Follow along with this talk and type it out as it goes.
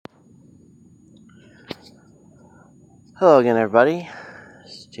Hello again, everybody.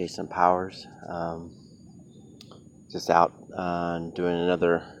 It's Jason Powers. Just out doing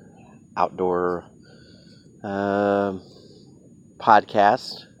another outdoor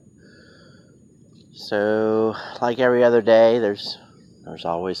podcast. So, like every other day, there's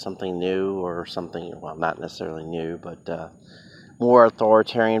always something new or something. Well, not necessarily new, but more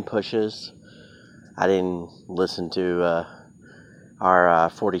authoritarian pushes. I didn't listen to our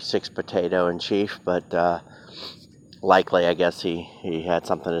 46 potato in chief, but likely, I guess he had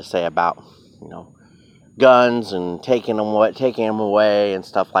something to say about, guns and taking them away and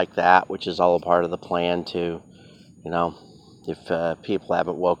stuff like that, which is all a part of the plan to, if people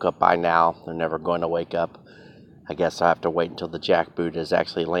haven't woke up by now, they're never going to wake up. I guess I'll have to wait until the jackboot is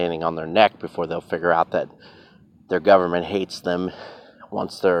actually landing on their neck before they'll figure out that their government hates them,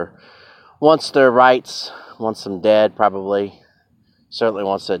 wants their rights, wants them dead probably, certainly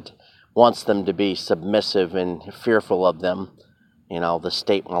wants them to be submissive and fearful of them. The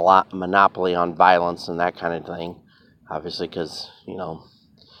state monopoly on violence and that kind of thing. Obviously, because,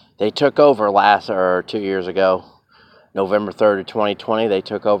 they took over 2 years ago, November 3rd of 2020, they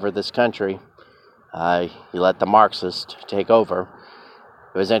took over this country. You let the Marxists take over.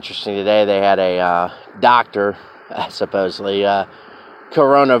 It was interesting today, they had a doctor, supposedly,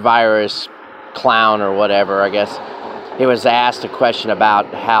 coronavirus clown or whatever, I guess. He was asked a question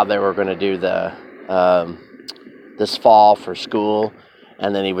about how they were going to do this fall for school,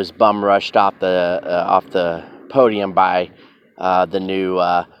 and then he was bum rushed off the podium by the new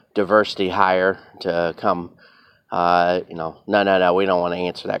diversity hire to come. No, we don't want to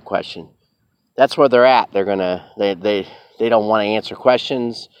answer that question. That's where they're at. They don't want to answer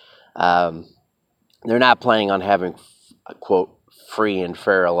questions. They're not planning on having quote free and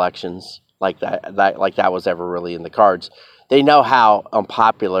fair elections like that was ever really in the cards. They know how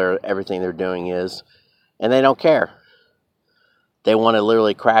unpopular everything they're doing is, and they don't care. They want to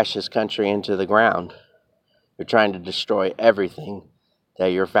literally crash this country into the ground. They're trying to destroy everything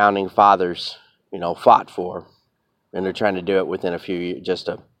that your founding fathers, fought for. And they're trying to do it within just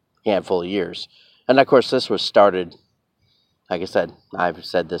a handful of years. And of course, this was started, like I said, I've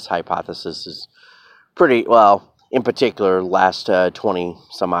said this hypothesis is pretty, well, in particular, last 20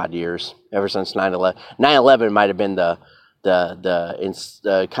 some odd years, ever since 9/11. 9/11 might have been the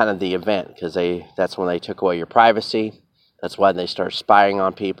kind of the event, because that's when they took away your privacy. That's why they started spying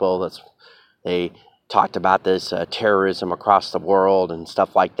on people. They talked about this terrorism across the world and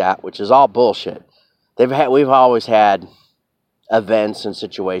stuff like that, which is all bullshit. We've always had events and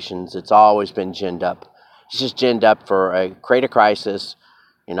situations. It's always been ginned up. It's just ginned up for create a crisis,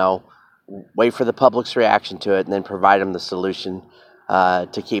 wait for the public's reaction to it, and then provide them the solution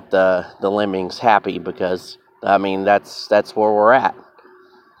to keep the lemmings happy, because that's where we're at.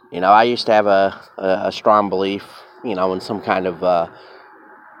 I used to have a strong belief, in some kind of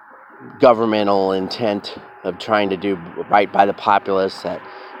governmental intent of trying to do right by the populace, that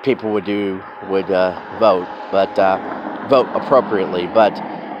people would vote, but vote appropriately. But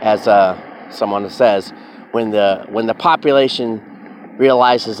as someone says, when the population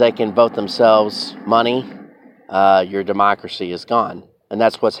realizes they can vote themselves money, your democracy is gone. And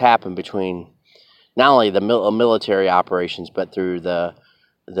that's what's happened between not only the military operations, but through the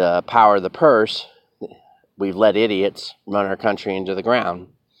power of the purse. We've let idiots run our country into the ground.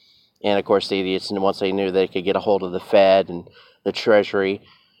 And of course, the idiots, once they knew they could get a hold of the Fed and the Treasury,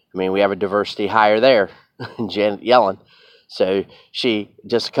 we have a diversity hire there, Janet Yellen. So she,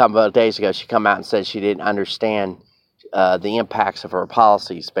 just a couple of days ago, she come out and said she didn't understand the impacts of her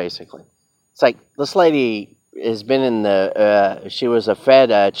policies, basically. It's like, this lady has been in she was a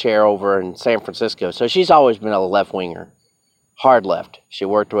Fed chair over in San Francisco, so she's always been a left-winger, hard left. She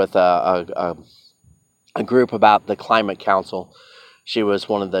worked with a group about the Climate Council. She was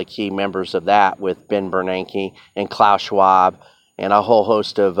one of the key members of that with Ben Bernanke and Klaus Schwab and a whole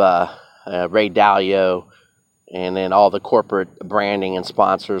host of Ray Dalio, and then all the corporate branding and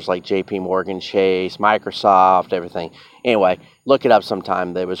sponsors like JP Morgan Chase, Microsoft, everything. Anyway, look it up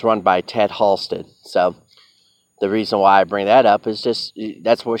sometime. It was run by Ted Halstead. So the reason why I bring that up is just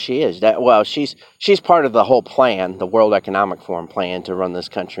that's what she is. She's part of the whole plan, the World Economic Forum plan to run this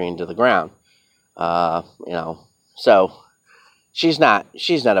country into the ground. So she's not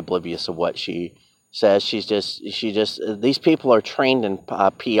oblivious of what she says. She just these people are trained in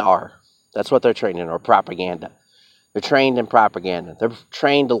PR. That's what they're trained in, or propaganda. They're trained in propaganda. They're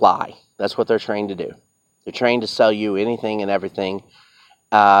trained to lie. That's what they're trained to do. They're trained to sell you anything and everything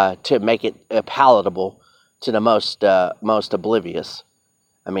to make it palatable to the most oblivious.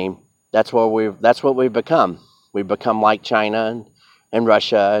 That's what we've become. We've become like China, and and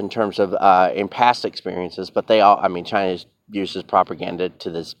Russia in terms of in past experiences, but China uses propaganda to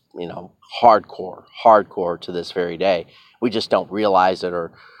this, hardcore to this very day. We just don't realize it,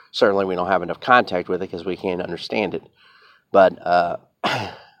 or certainly we don't have enough contact with it because we can't understand it. But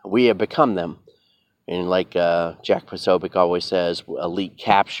we have become them. And like Jack Posobiec always says, elite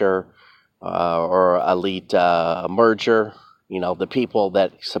capture or elite merger. The people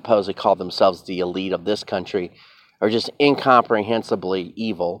that supposedly call themselves the elite of this country are just incomprehensibly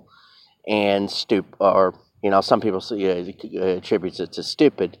evil and stupid. Or some people attributes it to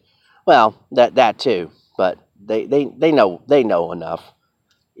stupid. Well, that too. But they know enough.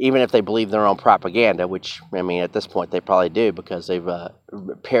 Even if they believe their own propaganda, which at this point they probably do because they've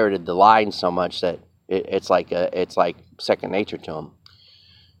parroted the line so much that it's like second nature to them.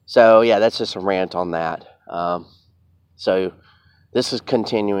 So yeah, that's just a rant on that. So this is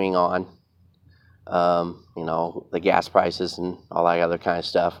continuing on. The gas prices and all that other kind of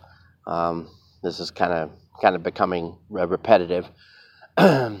stuff. This is kind of becoming repetitive.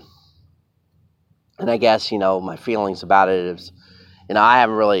 And I guess my feelings about it is, I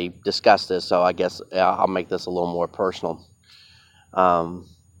haven't really discussed this, so I guess I'll make this a little more personal. And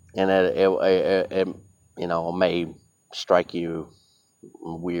it may strike you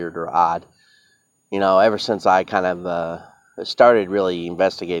weird or odd. Ever since I kind of started really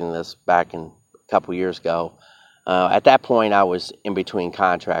investigating this back a couple years ago, at that point I was in between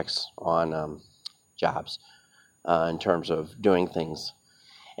contracts on jobs in terms of doing things.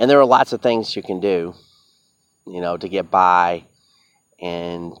 And there are lots of things you can do, to get by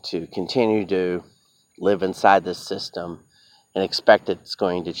and to continue to live inside this system and expect it's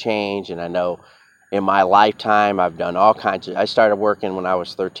going to change. And I know in my lifetime, I've done all kinds of... I started working when I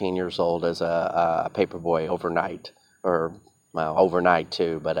was 13 years old as a paper boy overnight, or overnight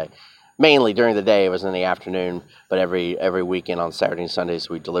too, but mainly during the day. It was in the afternoon, but every weekend on Saturday and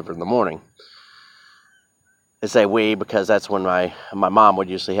Sundays we delivered in the morning. I say we because that's when my mom would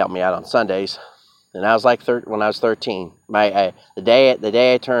usually help me out on Sundays. And I was like when I was 13. The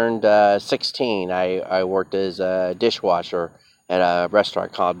day I turned 16, I worked as a dishwasher at a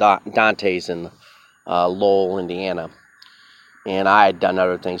restaurant called Dante's in Lowell, Indiana. And I had done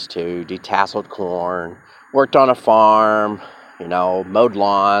other things too, detasseled corn, worked on a farm, mowed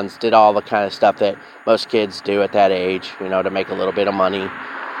lawns, did all the kind of stuff that most kids do at that age, to make a little bit of money.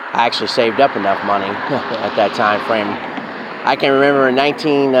 I actually saved up enough money at that time frame. I can remember in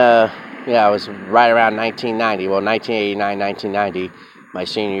it was right around 1990. Well, 1989, 1990, my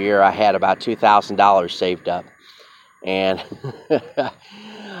senior year, I had about $2,000 saved up. And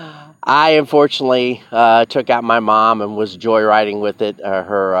I unfortunately took out my mom and was joyriding with it,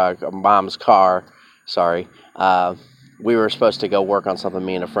 her mom's car. Sorry. We were supposed to go work on something,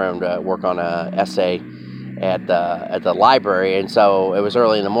 me and a friend, work on an essay at the library. And so it was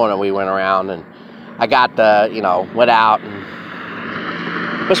early in the morning. We went around and I got went out and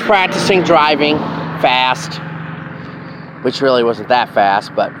was practicing driving fast, which really wasn't that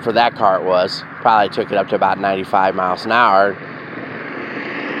fast, but for that car it was. Probably took it up to about 95 miles an hour.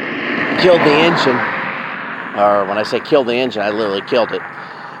 Killed the engine. Or when I say killed the engine, I literally killed it.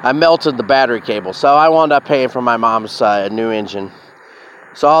 I melted the battery cable, so I wound up paying for my mom's new engine.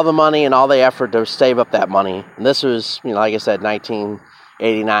 So all the money and all the effort to save up that money, and this was, like I said,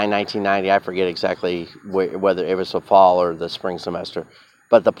 1989, 1990, I forget exactly whether it was the fall or the spring semester.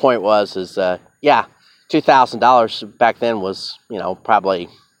 But the point was, $2,000 back then was, probably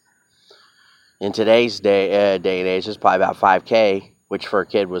in today's day and age, is probably about $5,000, which for a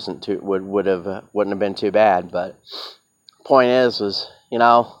kid wouldn't have been too bad. But point is,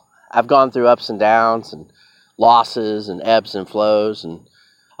 I've gone through ups and downs and losses and ebbs and flows, and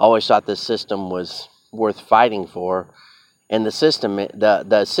always thought this system was worth fighting for. And the system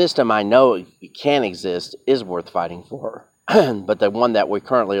I know can exist is worth fighting for. But the one that we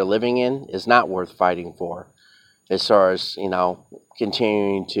currently are living in is not worth fighting for, as far as,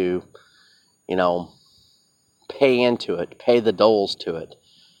 continuing to, pay into it, pay the doles to it.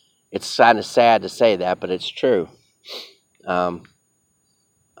 It's kind of sad to say that, but it's true. And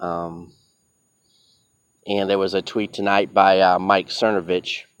there was a tweet tonight by Mike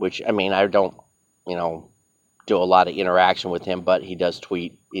Cernovich, which, I don't, do a lot of interaction with him, but he does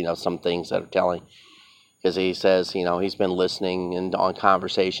tweet, some things that are telling. Because he says, he's been listening and on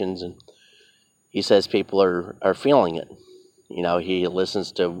conversations, and he says people are feeling it. He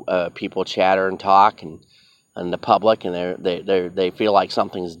listens to people chatter and talk, and the public, and they feel like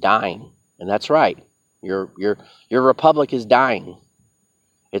something's dying, and that's right. Your republic is dying.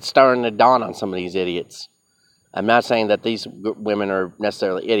 It's starting to dawn on some of these idiots. I'm not saying that these women are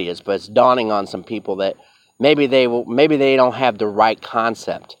necessarily idiots, but it's dawning on some people that maybe they don't have the right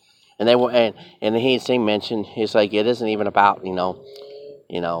concept, and they were and he mentioned, he's like, it isn't even about you know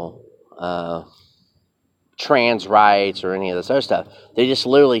uh, trans rights or any of this other stuff. They just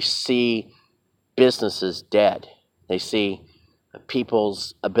literally see businesses dead. They see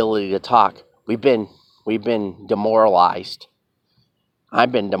people's ability to talk. We've been demoralized.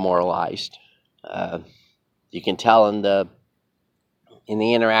 I've been demoralized. Uh, you can tell in the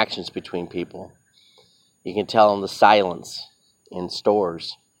interactions between people. You can tell in the silence in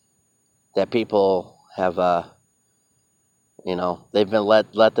stores that people have, they've been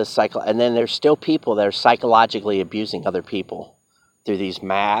let this cycle, and then there's still people that are psychologically abusing other people through these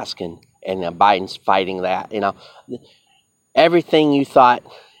masks, and Biden's fighting that. Everything you thought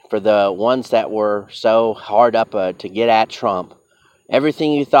for the ones that were so hard up to get at Trump,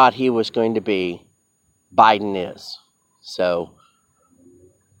 everything you thought he was going to be, Biden is. So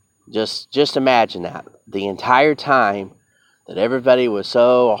just imagine that the entire time that everybody was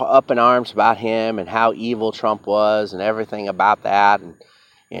so up in arms about him and how evil Trump was and everything about that, and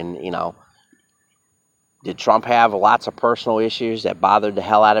did Trump have lots of personal issues that bothered the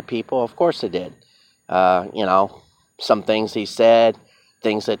hell out of people? Of course it did. Some things he said,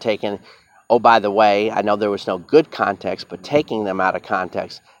 things that taken. Oh, by the way, I know there was no good context, but taking them out of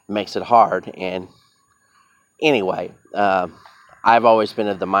context makes it hard. And anyway, I've always been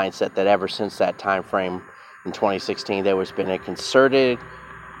of the mindset that ever since that time frame in 2016, there has been a concerted,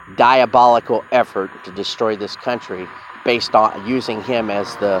 diabolical effort to destroy this country based on using him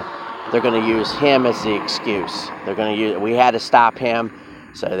as they're going to use him as the excuse. We had to stop him,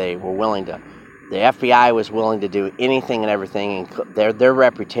 so they were willing to. The FBI was willing to do anything and everything, and their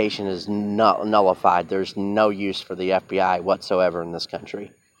reputation is nullified. There's no use for the FBI whatsoever in this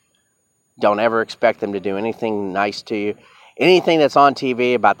country. Don't ever expect them to do anything nice to you. Anything that's on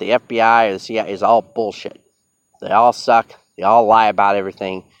TV about the FBI or the CIA is all bullshit. They all suck. They all lie about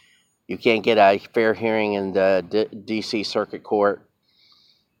everything. You can't get a fair hearing in the D.C. Circuit Court.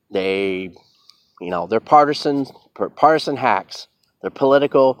 They're partisan hacks. They're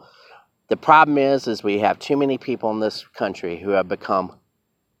political. The problem is we have too many people in this country who have become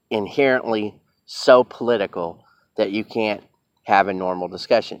inherently so political that you can't have a normal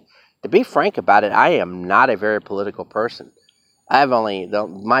discussion. To be frank about it, I am not a very political person. My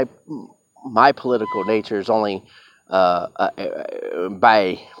political nature is only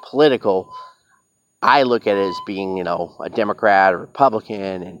by political. I look at it as being a Democrat or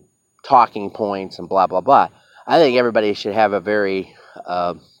Republican and talking points and blah blah blah. I think everybody should have a very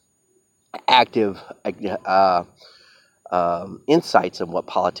active insights of what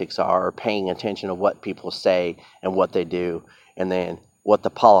politics are, or paying attention to what people say and what they do, and then what the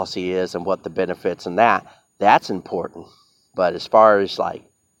policy is and what the benefits, and that's important. But as far as rah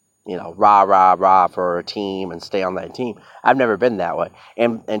for a team and stay on that team, I've never been that way.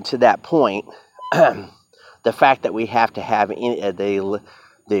 And to that point, the fact that we have to have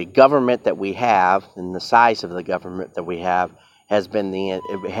the government that we have and the size of the government that we have has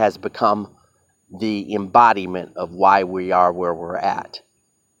become the embodiment of why we are where we're at.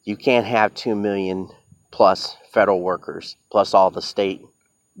 You can't have 2 million plus federal workers, plus all the state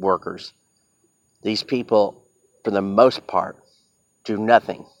workers. These people, for the most part, do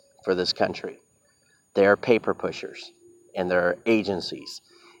nothing for this country. They're paper pushers, and they're agencies.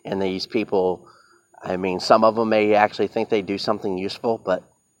 And these people, some of them may actually think they do something useful, but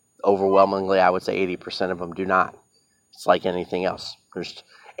overwhelmingly, I would say 80% of them do not. It's like anything else.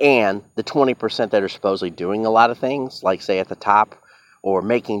 And the 20% that are supposedly doing a lot of things, like say at the top, or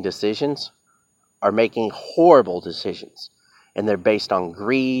making decisions, are making horrible decisions. And they're based on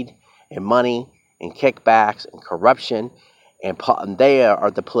greed and money and kickbacks and corruption. And they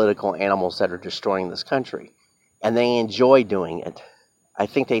are the political animals that are destroying this country. And they enjoy doing it. I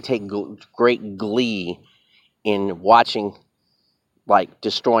think they take great glee in watching,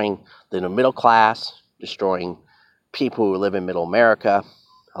 destroying the middle class, destroying people who live in middle America.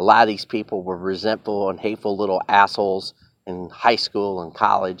 A lot of these people were resentful and hateful little assholes in high school and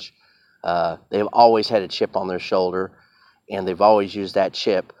college. They've always had a chip on their shoulder, and they've always used that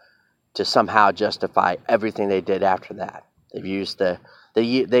chip to somehow justify everything they did after that. They've used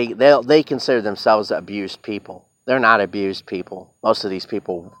they consider themselves abused people. They're not abused people. Most of these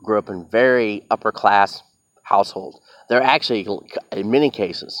people grew up in very upper class households. They're actually, in many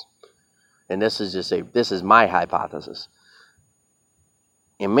cases, and this is my hypothesis.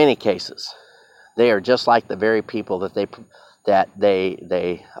 In many cases, they are just like the very people that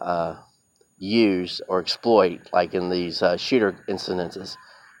they use or exploit, like in these shooter incidences.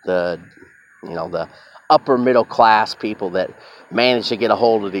 The upper middle class people that manage to get a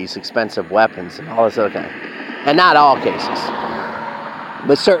hold of these expensive weapons and all this other kind. And not all cases,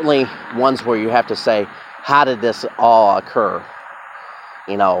 but certainly ones where you have to say, how did this all occur?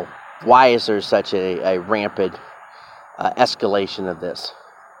 You know, why is there such a rampant escalation of this?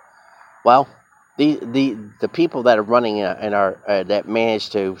 Well, the people that are running in our that manage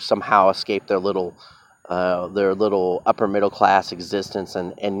to somehow escape their little upper middle class existence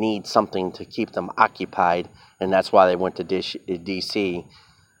and need something to keep them occupied, and that's why they went to D.C.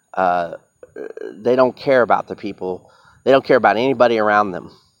 They don't care about the people. They don't care about anybody around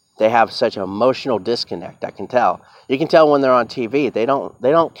them. They have such an emotional disconnect. I can tell. You can tell when they're on TV. They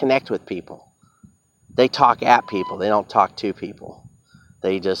don't connect with people. They talk at people. They don't talk to people.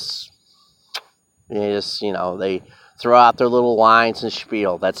 They just they throw out their little lines and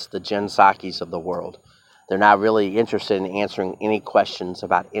spiel. That's the Jen Psaki's of the world. They're not really interested in answering any questions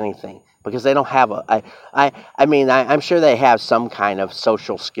about anything because they don't have I'm sure they have some kind of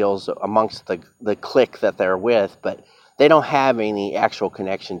social skills amongst the clique that they're with, but they don't have any actual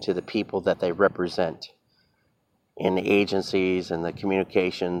connection to the people that they represent in the agencies and the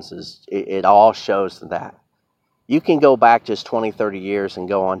communications. It all shows that. You can go back just 20, 30 years and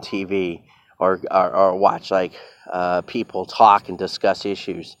go on TV or watch people talk and discuss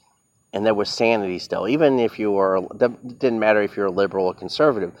issues, and there was sanity still. Even if it didn't matter if you're a liberal or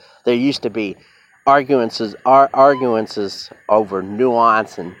conservative, there used to be arguments over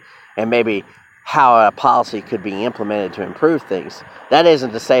nuance and maybe how a policy could be implemented to improve things. That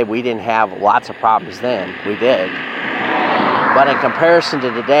isn't to say we didn't have lots of problems then. We did. But in comparison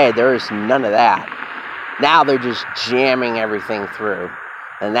to today, there is none of that. Now they're just jamming everything through.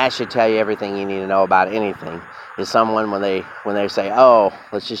 And that should tell you everything you need to know about anything. Is someone when they say, "Oh,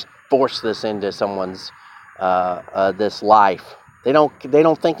 let's just force this into someone's this life." They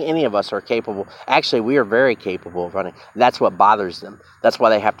don't think any of us are capable. Actually, we are very capable of running. That's what bothers them. That's why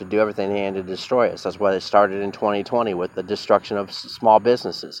they have to do everything they can to destroy us. That's why they started in 2020 with the destruction of small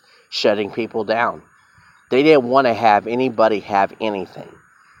businesses, shutting people down. They didn't want to have anybody have anything.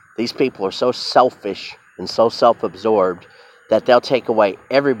 These people are so selfish and so self-absorbed that they'll take away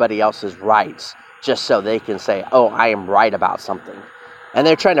everybody else's rights just so they can say, "Oh, I am right about something." And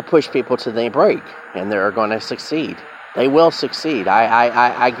they're trying to push people to the brink, and they're going to succeed. They will succeed.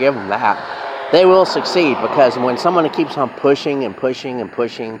 I give them that. They will succeed because when someone keeps on pushing and pushing and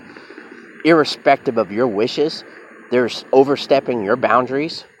pushing, irrespective of your wishes, they're overstepping your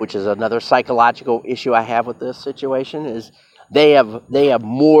boundaries, which is another psychological issue I have with this situation, is they have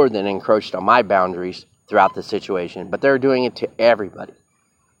more than encroached on my boundaries throughout the situation, but they're doing it to everybody.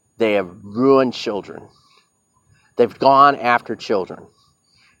 They have ruined children. They've gone after children,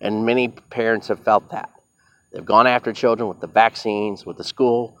 and many parents have felt that. They've gone after children with the vaccines, with the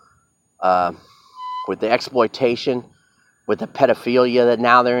school, with the exploitation, with the pedophilia that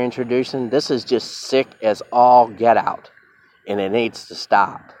now they're introducing. This is just sick as all get out, and it needs to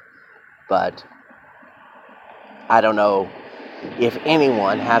stop. But I don't know if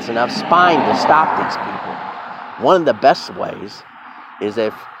anyone has enough spine to stop these people. One of the best ways is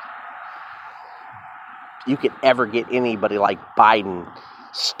if you could ever get anybody like Biden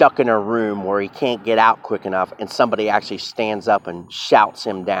stuck in a room where he can't get out quick enough and somebody actually stands up and shouts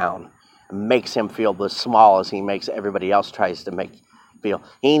him down, makes him feel as small as he makes everybody else tries to make feel.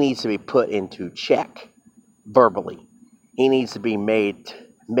 He needs to be put into check verbally. He needs to be made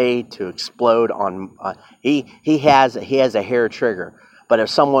to explode on. He has a hair trigger, but if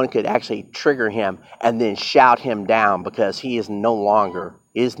someone could actually trigger him and then shout him down because he is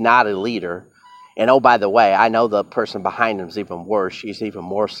not a leader. And oh, by the way, I know the person behind him is even worse. She's even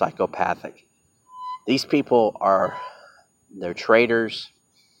more psychopathic. These people they're traitors.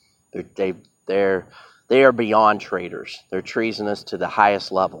 They are beyond traitors. They're treasonous to the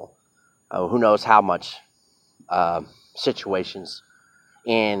highest level. Who knows how much situations.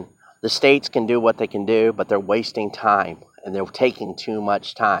 And the states can do what they can do, but they're wasting time, and they're taking too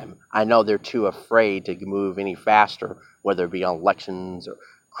much time. I know they're too afraid to move any faster, whether it be on elections or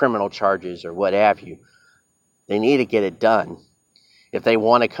criminal charges or what have you. They need to get it done. If they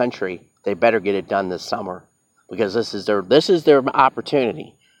want a country, they better get it done this summer, because this is their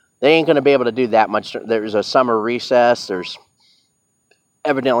opportunity. They ain't going to be able to do that much. There's a summer recess. There's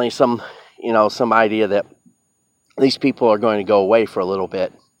evidently some idea that these people are going to go away for a little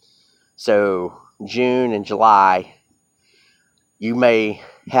bit. So June and July, you may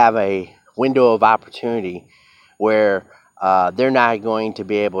have a window of opportunity where they're not going to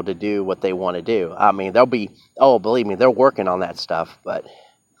be able to do what they want to do. I mean, believe me, they're working on that stuff, but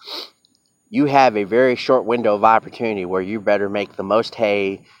you have a very short window of opportunity where you better make the most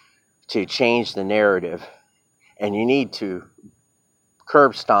hay to change the narrative, and you need to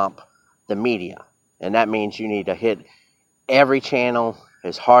curb stomp the media. And that means you need to hit every channel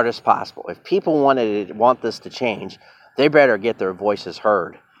as hard as possible. If people want this to change, they better get their voices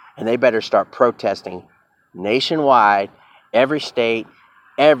heard. And they better start protesting nationwide, every state,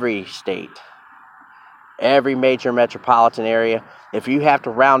 every major metropolitan area. If you have to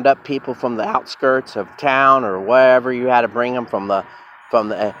round up people from the outskirts of town or wherever you had to bring them from the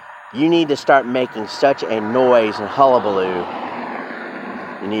you need to start making such a noise and hullabaloo.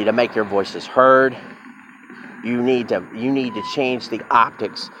 You need to make your voices heard. You need to change the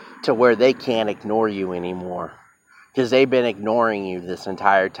optics to where they can't ignore you anymore, because they've been ignoring you this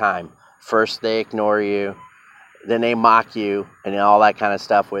entire time. First they ignore you, then they mock you, and all that kind of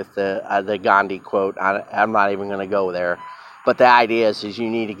stuff with the Gandhi quote. I'm not even going to go there. But the idea is you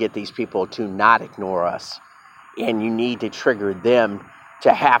need to get these people to not ignore us, and you need to trigger them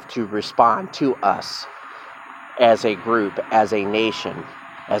to have to respond to us as a group, as a nation,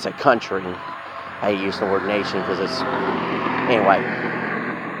 as a country. I use the word nation because it's... Anyway,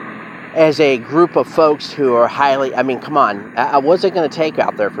 as a group of folks who are highly... I mean, come on. What's it going to take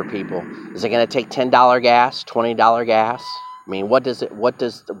out there for people? Is it going to take $10 gas, $20 gas? I mean, what is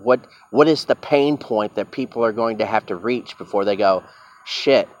the pain point that people are going to have to reach before they go,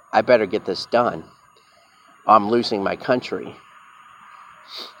 shit, I better get this done. I'm losing my country.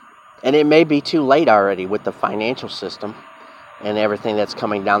 And it may be too late already with the financial system and everything that's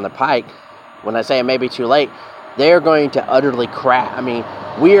coming down the pike. When I say it may be too late, they're going to utterly crack. I mean,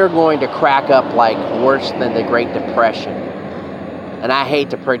 we are going to crack up like worse than the Great Depression. And I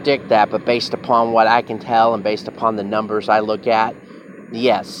hate to predict that, but based upon what I can tell and based upon the numbers I look at,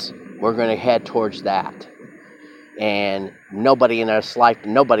 yes, we're going to head towards that. And nobody in this life,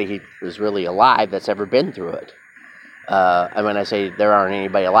 nobody who's really alive that's ever been through it. And when I say there aren't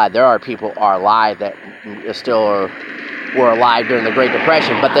anybody alive, there are people are alive that still were alive during the Great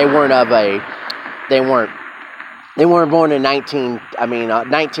Depression, but they weren't born in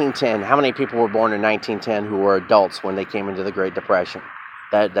 1910. How many people were born in 1910 who were adults when they came into the Great Depression?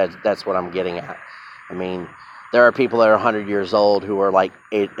 That's what I'm getting at. I mean, there are people that are 100 years old who are like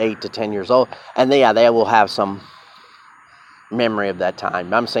 8 to 10 years old, and they will have some memory of that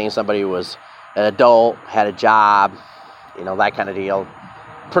time. I'm saying somebody who was an adult, had a job, that kind of deal.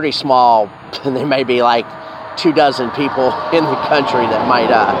 Pretty small, and there may be like 24 people in the country that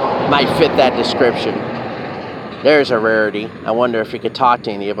might fit that description. There's a rarity. I wonder if you could talk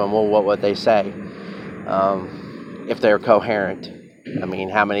to any of them, well, what would they say? If they're coherent. I mean,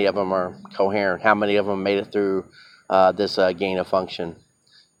 how many of them are coherent? How many of them made it through this gain of function?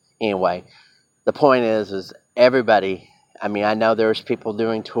 Anyway, the point is everybody. I mean, I know there's people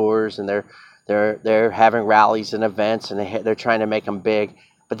doing tours and they're having rallies and events and they're trying to make them big,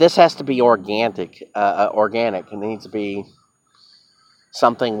 but this has to be organic. It needs to be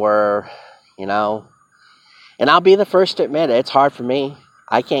something where, and I'll be the first to admit it. It's hard for me.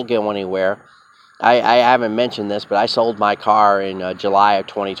 I can't go anywhere. I haven't mentioned this, but I sold my car in July of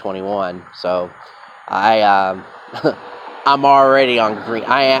 2021. So I'm already on green.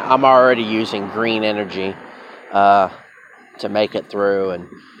 I'm already using green energy to make it through,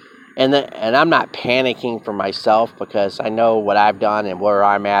 and I'm not panicking for myself because I know what I've done and where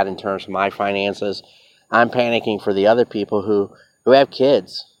I'm at in terms of my finances. I'm panicking for the other people who have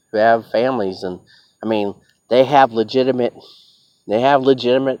kids, who have families, and I mean they have legitimate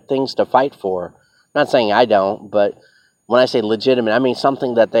things to fight for. I'm not saying I don't, but when I say legitimate, I mean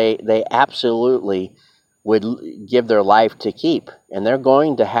something that they absolutely would give their life to keep, and they're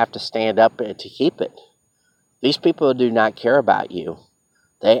going to have to stand up to keep it. These people do not care about you.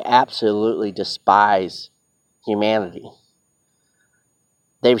 They absolutely despise humanity.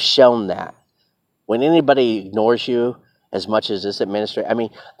 They've shown that. When anybody ignores you as much as this administration, I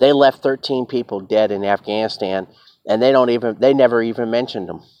mean, they left 13 people dead in Afghanistan, and they never even mentioned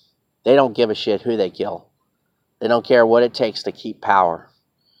them. They don't give a shit who they kill. They don't care what it takes to keep power.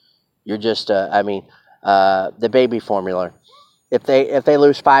 You're just, the baby formula. If they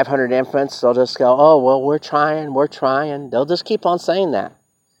lose 500 infants, they'll just go, oh, well, we're trying. They'll just keep on saying that.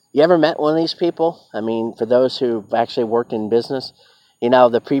 You ever met one of these people? I mean, for those who've actually worked in business,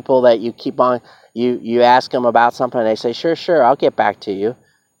 the people that you keep on, you ask them about something, and they say, sure, I'll get back to you.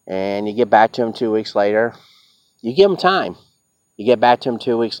 And you get back to them 2 weeks later. You give them time. You get back to them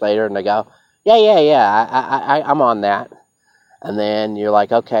 2 weeks later, and they go, yeah, I'm on that. And then you're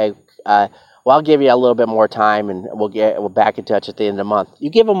like, okay, well, I'll give you a little bit more time, and we'll back in touch at the end of the month. You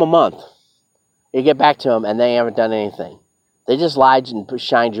give them a month. You get back to them, and they haven't done anything. They just lied and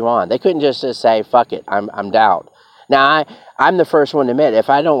shined you on. They couldn't just say, fuck it, I'm down. Now, I'm the first one to admit if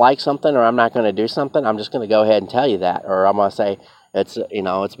I don't like something or I'm not going to do something, I'm just going to go ahead and tell you that, or I'm going to say I'm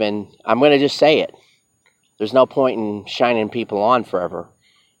going to just say it. There's no point in shining people on forever.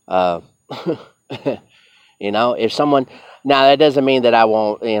 Uh, if someone, now that doesn't mean that I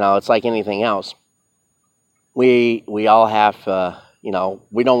won't. It's like anything else. We all have, we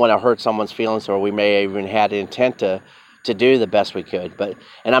don't want to hurt someone's feelings, or we may even had intent to do the best we could.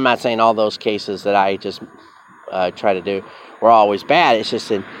 And I'm not saying all those cases that I just try to do were always bad. It's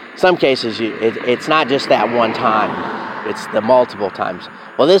just in some cases, it's not just that one time. It's the multiple times.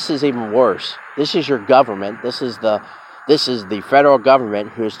 Well, this is even worse. This is your government. This is the federal government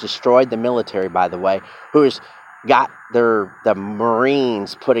who has destroyed the military, by the way, who has got the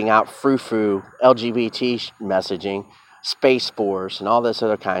Marines putting out frou-frou LGBT messaging, Space Force, and all this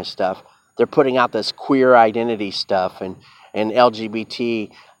other kind of stuff. They're putting out this queer identity stuff and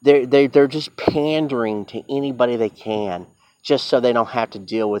LGBT. They're just pandering to anybody they can, just so they don't have to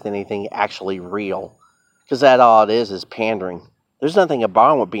deal with anything actually real. Because that's all it is pandering. There's nothing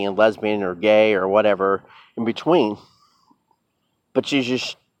wrong with being lesbian or gay or whatever in between. But you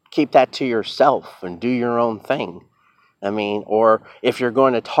just keep that to yourself and do your own thing. Or if you're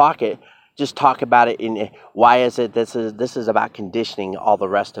going to talk it, just talk about it in why is it this is about conditioning all the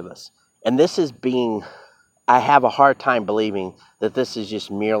rest of us. And this is I have a hard time believing that this is just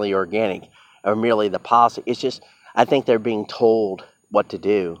merely organic or merely the policy. It's just, I think they're being told what to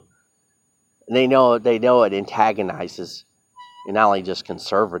do. And they know it antagonizes, and not only just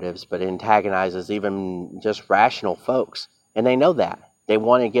conservatives, but it antagonizes even just rational folks. And they know that. They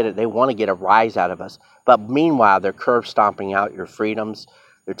want to get it. They want to get a rise out of us. But meanwhile, they're curb stomping out your freedoms.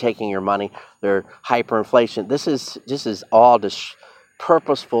 They're taking your money. They're hyperinflation. This is all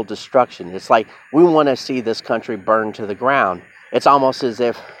purposeful destruction. It's like we want to see this country burn to the ground. It's almost as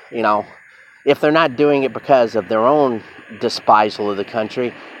if, if they're not doing it because of their own despisal of the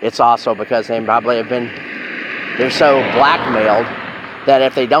country, it's also because they probably they're so blackmailed that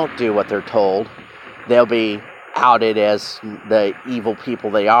if they don't do what they're told, they'll be outed as the evil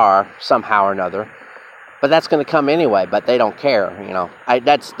people they are somehow or another. But that's going to come anyway. But they don't care.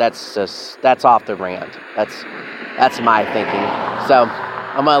 That's off the rant. That's my thinking. So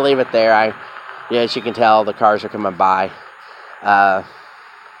I'm gonna leave it there. As you can tell, the cars are coming by. I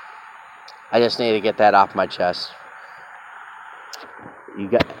just need to get that off my chest.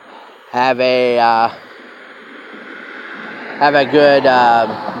 Have a good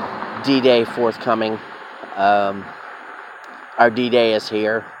D-Day forthcoming. Our D-Day is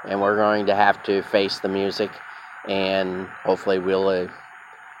here, and we're going to have to face the music, and hopefully we'll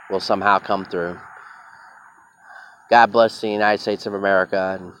somehow come through. God bless the United States of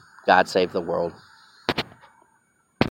America, and God save the world.